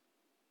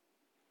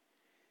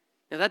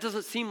 Now that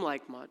doesn't seem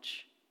like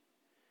much.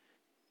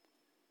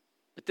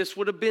 But this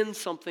would have been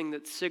something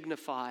that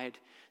signified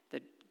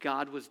that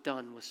God was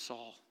done with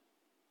Saul.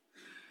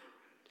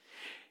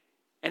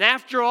 And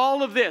after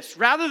all of this,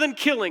 rather than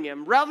killing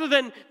him, rather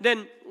than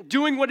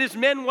doing what his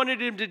men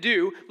wanted him to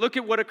do, look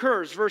at what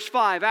occurs. Verse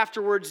 5,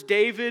 afterwards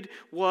David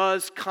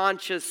was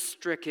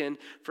conscience-stricken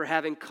for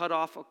having cut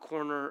off a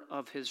corner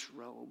of his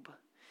robe.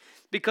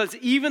 Because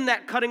even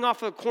that cutting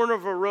off a corner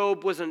of a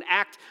robe was an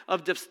act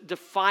of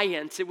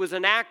defiance. It was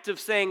an act of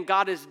saying,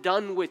 God is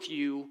done with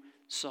you,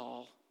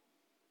 Saul.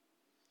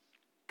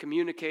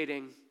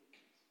 Communicating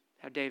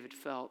how David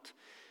felt.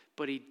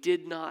 But he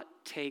did not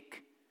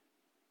take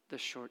the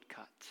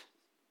shortcut.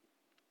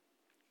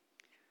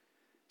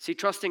 See,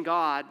 trusting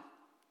God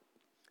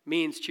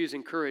means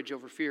choosing courage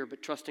over fear,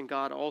 but trusting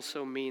God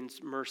also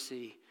means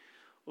mercy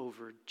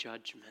over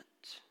judgment.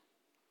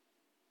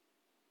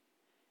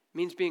 It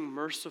means being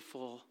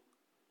merciful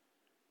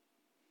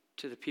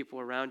to the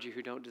people around you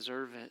who don't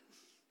deserve it.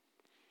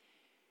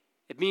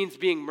 It means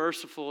being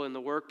merciful in the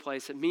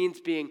workplace. It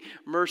means being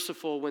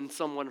merciful when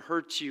someone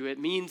hurts you. It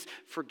means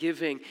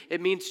forgiving.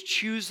 It means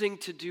choosing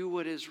to do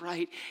what is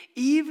right,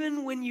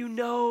 even when you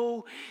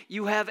know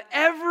you have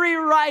every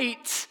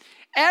right,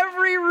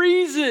 every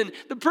reason.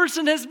 The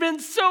person has been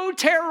so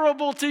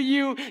terrible to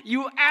you,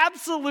 you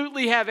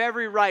absolutely have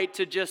every right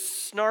to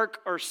just snark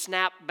or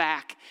snap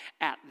back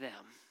at them.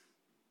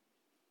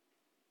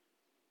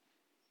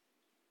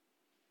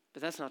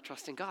 But that's not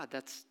trusting God.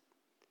 That's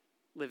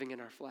living in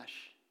our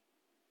flesh.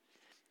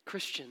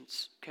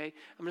 Christians, okay?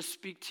 I'm going to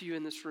speak to you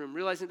in this room,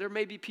 realizing there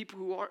may be people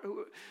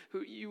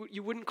who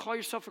you wouldn't call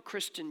yourself a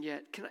Christian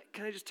yet. Can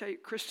I just tell you,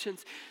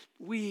 Christians,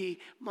 we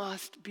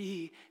must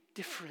be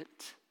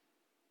different.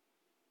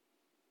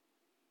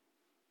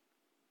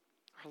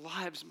 Our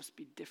lives must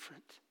be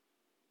different.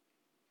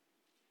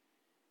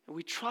 And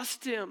we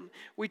trust Him.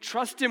 We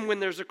trust Him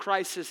when there's a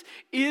crisis.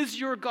 Is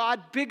your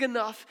God big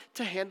enough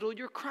to handle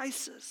your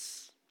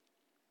crisis?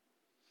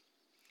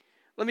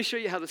 Let me show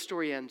you how the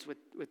story ends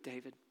with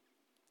David.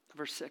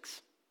 Verse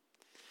 6.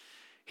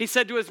 He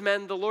said to his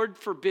men, "The Lord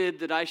forbid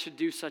that I should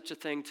do such a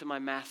thing to my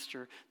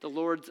master, the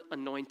Lord's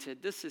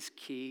anointed." This is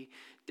key.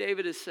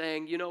 David is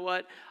saying, you know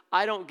what?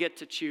 I don't get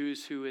to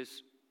choose who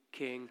is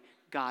king.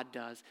 God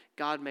does.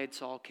 God made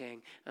Saul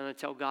king. And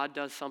until God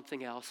does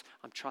something else,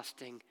 I'm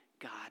trusting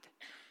God.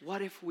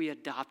 What if we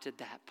adopted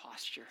that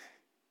posture?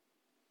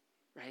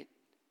 Right?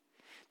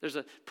 There's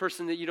a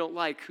person that you don't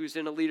like who's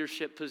in a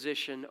leadership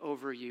position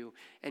over you,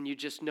 and you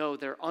just know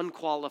they're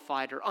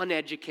unqualified or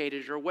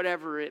uneducated or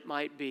whatever it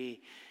might be.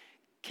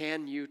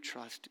 Can you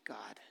trust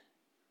God?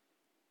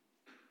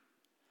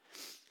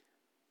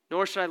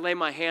 Nor should I lay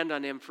my hand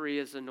on him, for he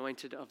is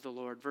anointed of the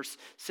Lord. Verse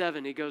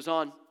 7, he goes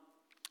on.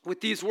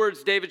 With these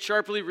words, David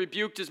sharply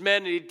rebuked his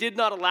men, and he did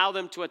not allow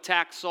them to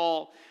attack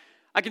Saul.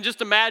 I can just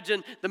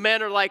imagine the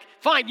men are like,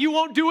 fine, you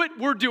won't do it,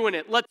 we're doing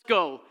it, let's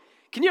go.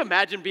 Can you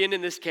imagine being in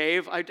this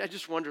cave? I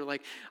just wonder,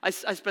 I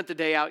spent the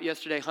day out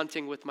yesterday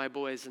hunting with my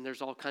boys, and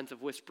there's all kinds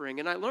of whispering,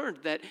 and I learned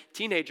that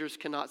teenagers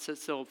cannot sit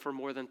still for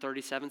more than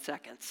 37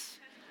 seconds.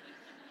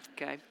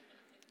 Okay?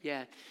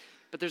 Yeah.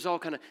 But there's all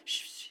kind of,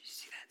 shh,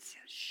 see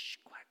that? Shh,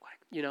 quiet.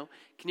 You know?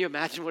 Can you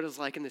imagine what it was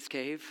like in this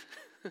cave?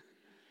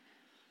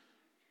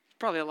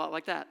 Probably a lot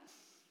like that.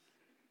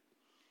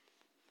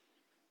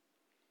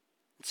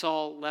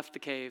 Saul left the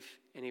cave,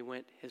 and he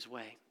went his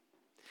way.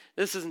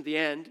 This isn't the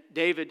end.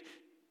 David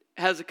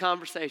has a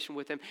conversation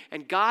with him,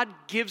 and God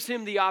gives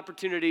him the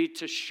opportunity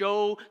to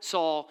show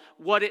Saul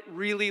what it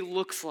really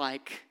looks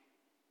like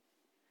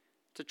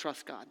to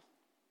trust God.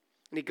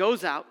 And he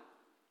goes out,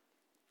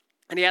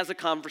 and he has a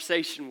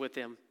conversation with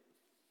him,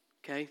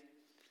 okay?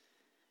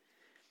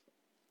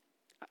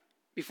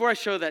 Before I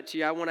show that to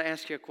you, I want to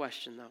ask you a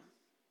question, though.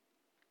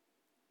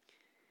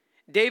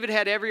 David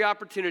had every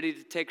opportunity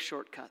to take a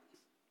shortcut.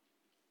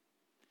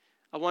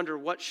 I wonder,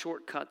 what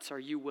shortcuts are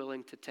you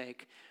willing to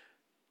take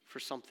for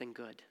something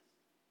good?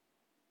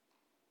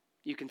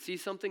 You can see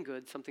something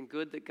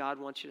good that God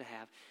wants you to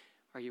have.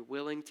 Are you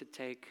willing to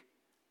take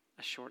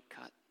a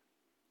shortcut?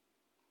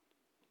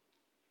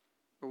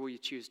 Or will you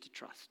choose to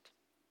trust?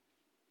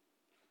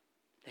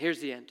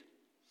 Here's the end.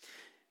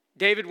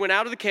 David went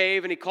out of the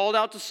cave and he called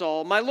out to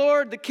Saul, "My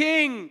Lord, the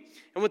king!"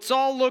 And when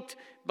Saul looked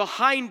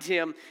behind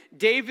him,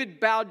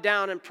 David bowed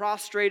down and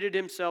prostrated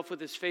himself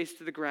with his face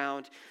to the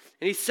ground.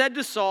 And he said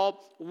to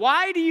Saul,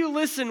 "Why do you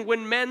listen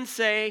when men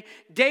say,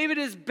 'David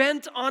is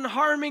bent on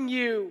harming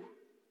you'?"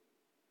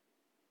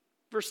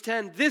 Verse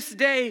 10, "This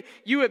day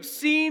you have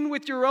seen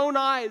with your own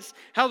eyes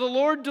how the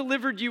Lord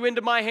delivered you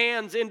into my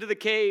hands into the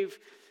cave.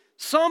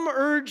 Some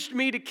urged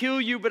me to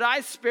kill you, but I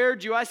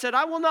spared you. I said,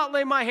 I will not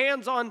lay my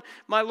hands on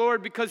my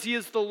Lord because he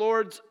is the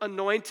Lord's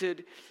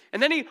anointed."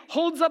 And then he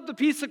holds up the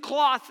piece of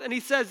cloth and he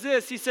says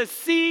this. He says,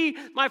 "See,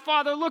 my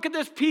father, look at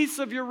this piece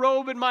of your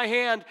robe in my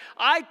hand.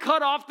 I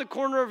cut off the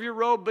corner of your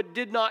robe, but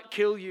did not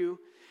kill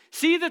you.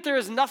 See that there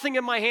is nothing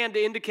in my hand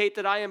to indicate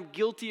that I am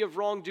guilty of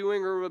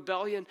wrongdoing or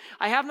rebellion.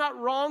 I have not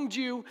wronged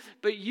you,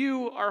 but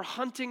you are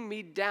hunting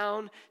me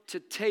down to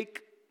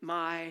take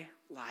my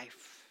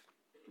life."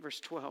 Verse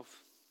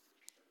 12.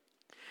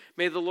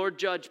 May the Lord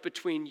judge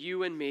between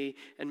you and me,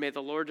 and may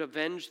the Lord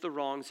avenge the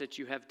wrongs that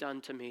you have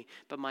done to me,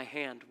 but my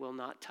hand will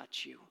not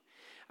touch you.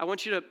 I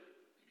want you to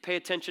pay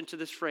attention to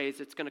this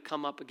phrase. It's going to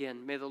come up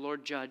again. May the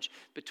Lord judge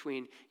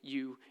between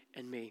you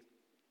and me.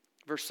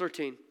 Verse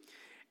 13.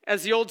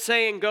 As the old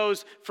saying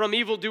goes, from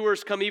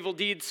evildoers come evil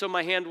deeds, so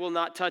my hand will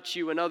not touch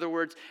you. In other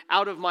words,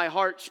 out of my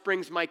heart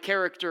springs my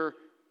character,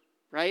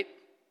 right?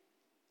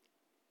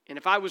 And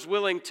if I was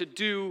willing to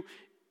do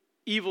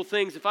evil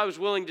things, if I was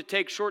willing to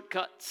take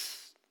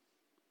shortcuts,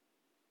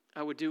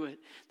 I would do it.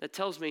 That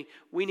tells me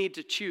we need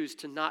to choose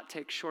to not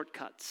take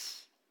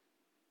shortcuts.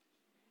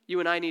 You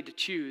and I need to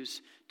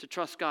choose to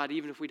trust God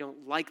even if we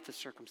don't like the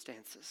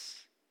circumstances.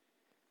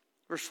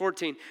 Verse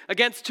 14,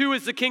 against who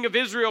is the king of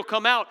Israel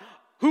come out?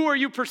 Who are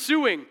you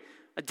pursuing?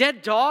 A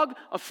dead dog?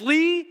 A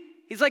flea?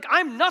 He's like,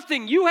 I'm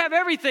nothing. You have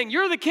everything.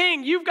 You're the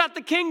king. You've got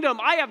the kingdom.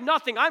 I have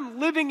nothing. I'm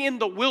living in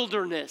the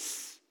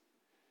wilderness,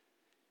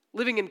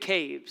 living in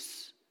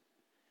caves.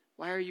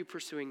 Why are you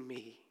pursuing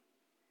me?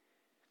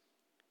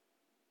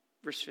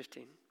 Verse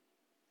 15,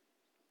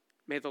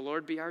 may the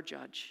Lord be our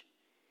judge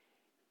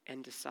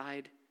and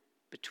decide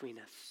between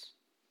us.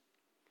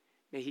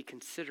 May he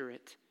consider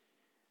it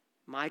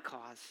my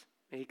cause.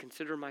 May he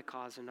consider my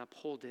cause and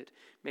uphold it.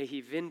 May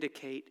he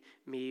vindicate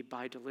me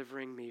by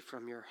delivering me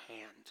from your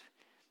hand.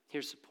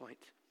 Here's the point.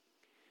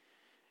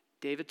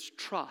 David's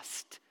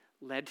trust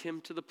led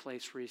him to the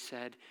place where he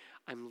said,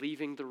 I'm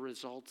leaving the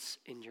results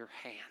in your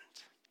hand.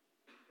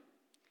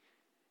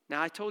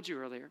 Now, I told you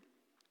earlier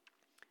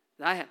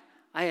that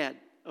I had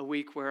a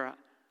week where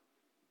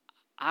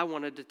I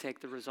wanted to take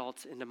the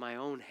results into my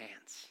own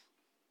hands.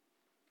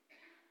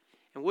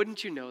 And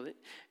wouldn't you know that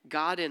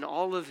God, in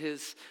all of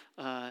his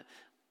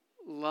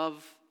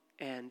love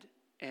and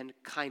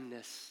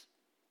kindness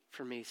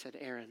for me, said,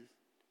 Aaron,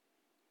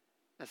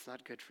 that's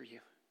not good for you.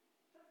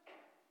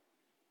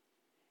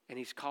 And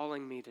he's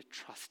calling me to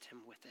trust him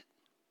with it.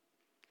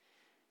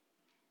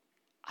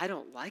 I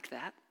don't like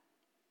that.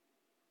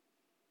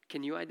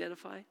 Can you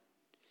identify?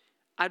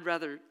 I'd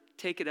rather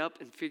take it up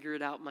and figure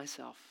it out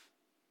myself.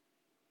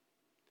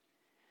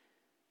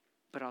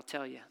 But I'll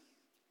tell you,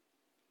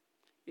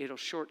 it'll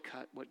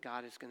shortcut what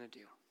God is going to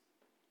do.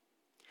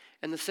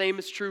 And the same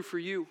is true for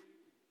you.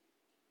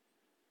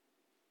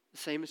 The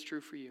same is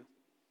true for you.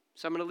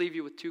 So I'm going to leave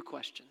you with two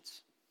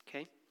questions,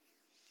 okay?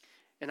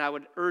 And I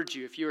would urge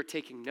you, if you are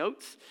taking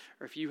notes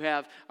or if you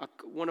have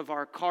one of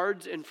our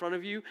cards in front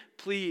of you,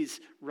 please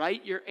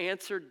write your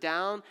answer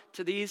down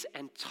to these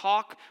and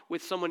talk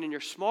with someone in your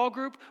small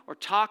group or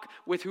talk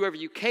with whoever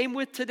you came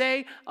with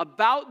today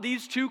about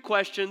these two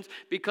questions,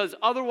 because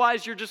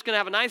otherwise you're just going to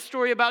have a nice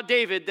story about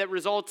David that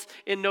results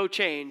in no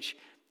change.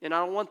 And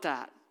I don't want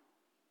that.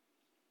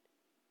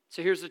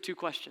 So here's the two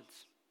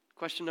questions.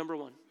 Question number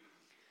one.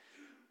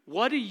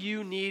 What do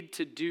you need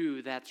to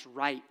do that's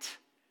right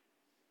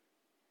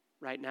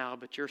now,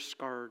 but you're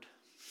scarred?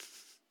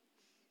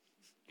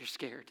 You're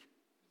scared.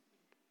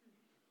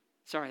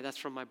 Sorry, that's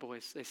from my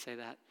boys. They say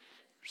that.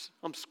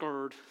 I'm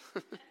scared.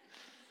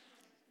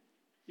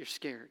 You're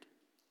scared.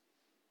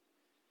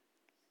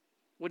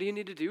 What do you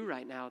need to do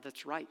right now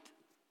that's right,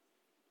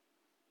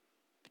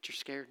 but you're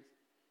scared?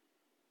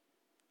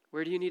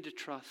 Where do you need to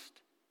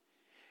trust?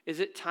 Is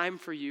it time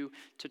for you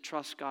to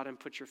trust God and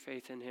put your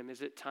faith in him?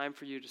 Is it time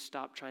for you to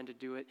stop trying to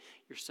do it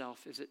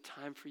yourself? Is it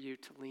time for you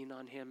to lean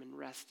on him and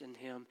rest in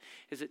him?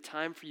 Is it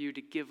time for you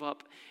to give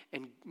up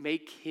and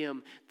make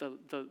him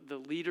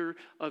the leader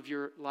of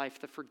your life,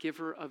 the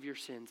forgiver of your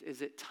sins?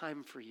 Is it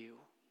time for you?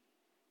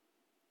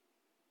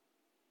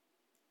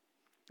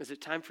 Is it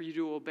time for you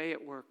to obey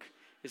at work?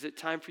 Is it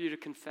time for you to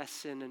confess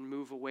sin and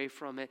move away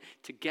from it,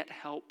 to get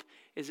help?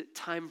 Is it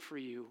time for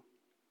you?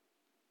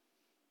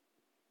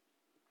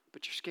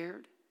 But you're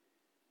scared?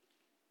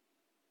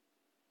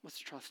 Let's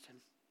trust him.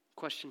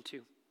 Question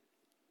 2.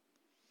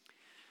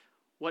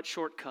 What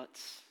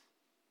shortcuts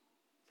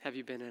have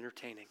you been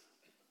entertaining?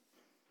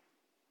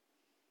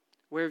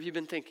 Where have you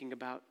been thinking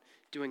about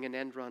doing an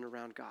end run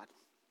around God?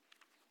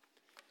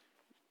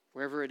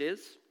 Wherever it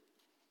is,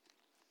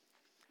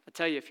 I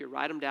tell you, if you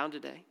write them down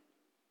today,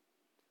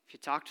 if you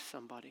talk to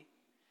somebody,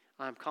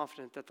 I'm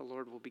confident that the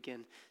Lord will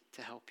begin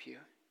to help you.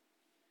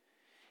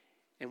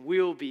 And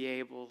we'll be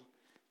able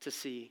to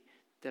see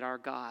that our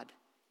God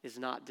is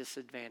not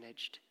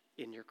disadvantaged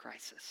in your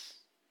crisis.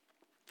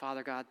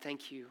 Father God,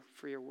 thank you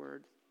for your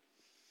word.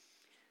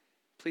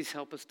 Please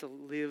help us to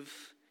live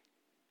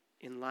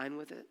in line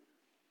with it.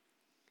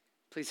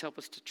 Please help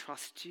us to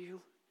trust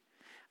you.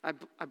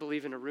 I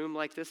believe in a room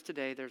like this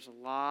today, there's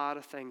a lot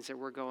of things that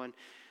we're going,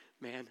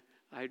 man,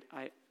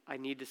 I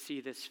need to see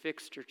this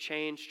fixed or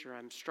changed, or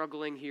I'm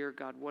struggling here.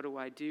 God, what do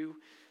I do?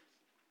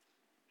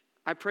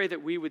 I pray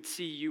that we would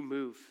see you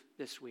move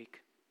this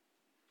week.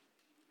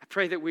 I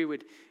pray that we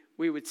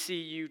would see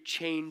you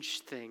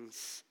change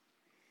things.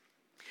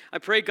 I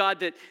pray,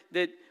 God,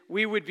 that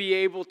we would be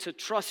able to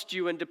trust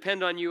you and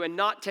depend on you and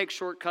not take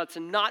shortcuts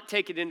and not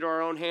take it into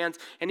our own hands.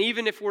 And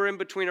even if we're in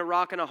between a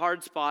rock and a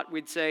hard spot,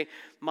 we'd say,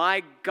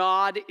 my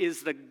God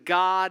is the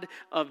God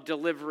of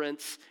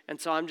deliverance. And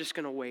so I'm just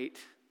going to wait.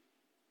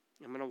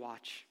 I'm going to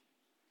watch.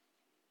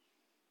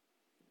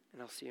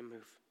 I'll see him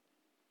move.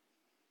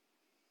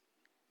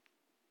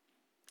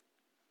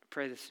 I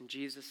pray this in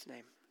Jesus'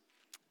 name.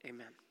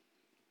 Amen.